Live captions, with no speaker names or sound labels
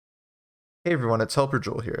Hey everyone, it's Helper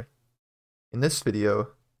Joel here. In this video,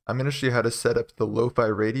 I'm going to show you how to set up the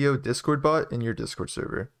Lofi Radio Discord bot in your Discord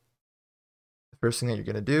server. The first thing that you're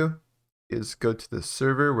going to do is go to the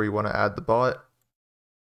server where you want to add the bot.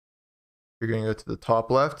 You're going to go to the top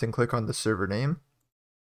left and click on the server name.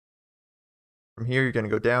 From here, you're going to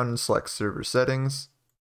go down and select server settings.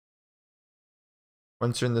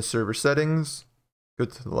 Once you're in the server settings, go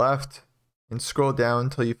to the left and scroll down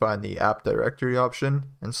until you find the app directory option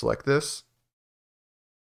and select this.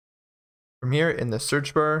 From here in the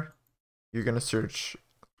search bar, you're going to search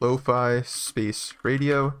Lofi space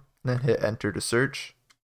radio and then hit enter to search.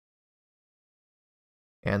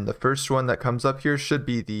 And the first one that comes up here should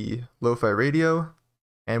be the Lofi radio.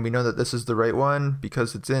 And we know that this is the right one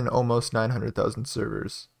because it's in almost 900,000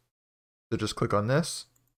 servers. So just click on this.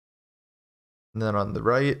 And then on the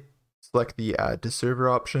right, select the add to server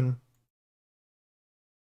option.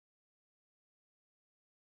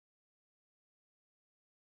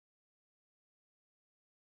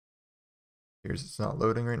 It's not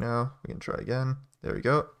loading right now. We can try again. There we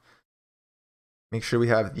go. Make sure we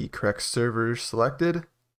have the correct server selected. And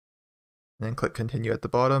then click continue at the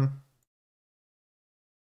bottom.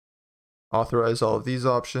 Authorize all of these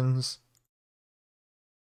options.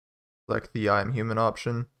 Select the I'm human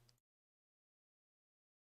option.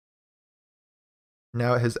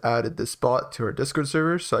 Now it has added this bot to our Discord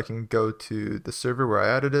server, so I can go to the server where I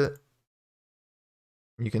added it.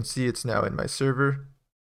 You can see it's now in my server.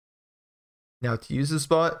 Now to use this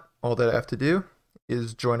bot, all that I have to do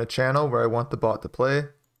is join a channel where I want the bot to play.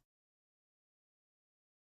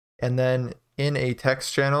 And then in a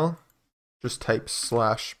text channel, just type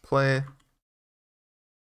 /play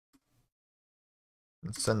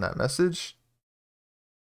and send that message.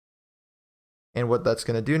 And what that's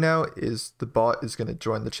going to do now is the bot is going to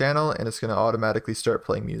join the channel and it's going to automatically start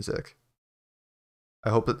playing music.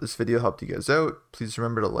 I hope that this video helped you guys out. Please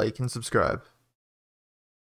remember to like and subscribe.